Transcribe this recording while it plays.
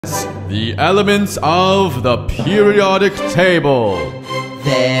The elements of the periodic table.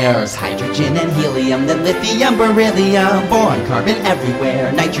 There's hydrogen and helium, then lithium, beryllium, boron, carbon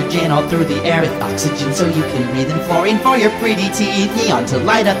everywhere, nitrogen all through the air with oxygen so you can breathe, and fluorine for your pretty teeth, neon to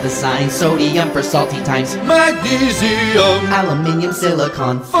light up the signs, sodium for salty times, magnesium, aluminium,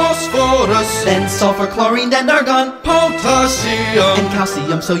 silicon, phosphorus, then sulfur, chlorine, and argon, potassium, and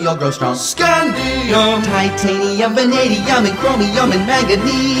calcium so you'll grow strong, scandium, titanium, vanadium, and chromium, and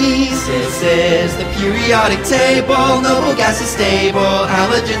manganese. This is the periodic table, noble gases stable,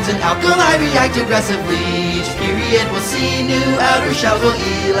 halogens and alkali react aggressively. Each period will see new outer shells while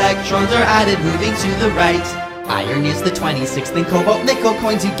electrons are added, moving to the right. Iron is the 26th, and cobalt, nickel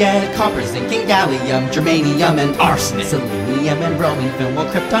coins you get, copper, zinc, and gallium, germanium, and arsenic, selenium, and bromine film, while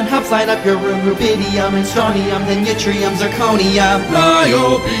krypton helps light up your room, rubidium, and strontium, then yttrium, zirconium,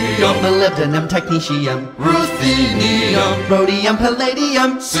 niobium, molybdenum, technetium, ruthenium, rhodium,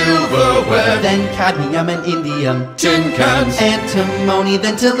 palladium, silverware, then cadmium and indium, tin cans, antimony,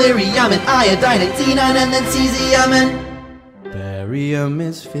 then tellurium, and iodine, and xenon, and then cesium, and barium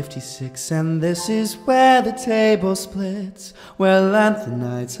is 56, and this is where the table splits, where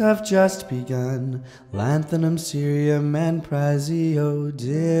lanthanides have just begun, lanthanum, cerium, and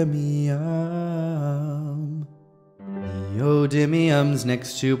praseodymium. Neodymium's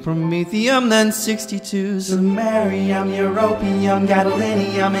next to promethium, then 62, samarium, europium,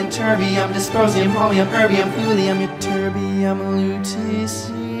 gadolinium, and terbium, dysprosium, holmium, erbium, thulium, ytterbium,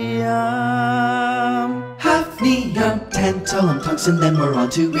 lutetium, hafnium, tantalum, tungsten, then we're on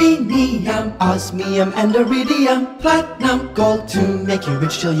to rhenium, osmium, and iridium, platinum, gold to make you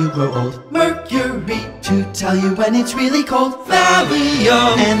rich till you grow old, mercury to tell you when it's really cold,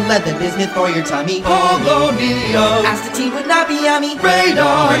 thallium, and lead, the bismuth for your tummy, polonium, astatine would not be yummy,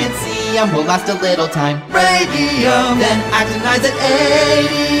 radon, francium will last a little time, radium, then actinides at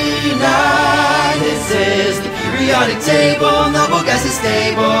 89. This is the periodic table, noble gases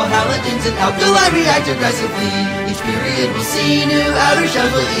stable, halogens and alkali react aggressively. Each period will see new outer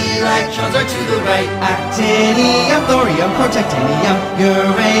shells while electrons are to the right. Actinium, thorium, protactinium,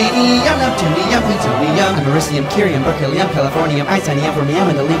 uranium, neptunium, plutonium, americium, curium, berkelium, californium, isonium, fermium,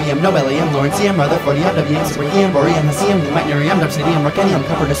 and delirium, nobelium, lawrencium, rutherfordium, wm, sprigium, boreum, hesium, pneumatium, dubsidium, mercenium,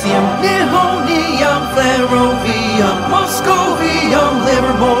 copernicium, nihonium, flerovium, moscovium,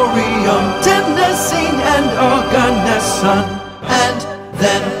 livermorium, tennessine, and organesson, and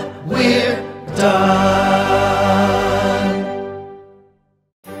then we're done.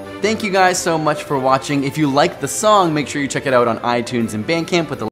 Thank you guys so much for watching. If you liked the song, make sure you check it out on iTunes and Bandcamp with the